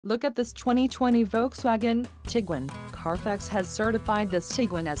Look at this 2020 Volkswagen Tiguan. Carfax has certified this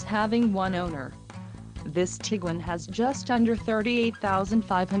Tiguan as having one owner. This Tiguan has just under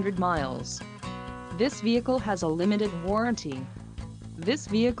 38,500 miles. This vehicle has a limited warranty. This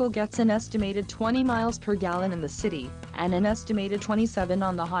vehicle gets an estimated 20 miles per gallon in the city, and an estimated 27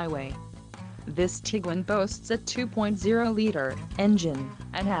 on the highway. This Tiguan boasts a 2.0-liter engine,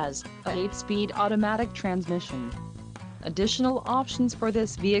 and has a 8-speed automatic transmission. Additional options for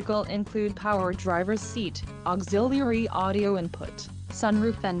this vehicle include power driver's seat, auxiliary audio input,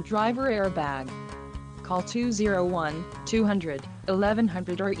 sunroof and driver airbag. Call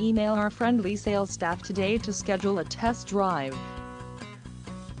 201-200-1100 or email our friendly sales staff today to schedule a test drive.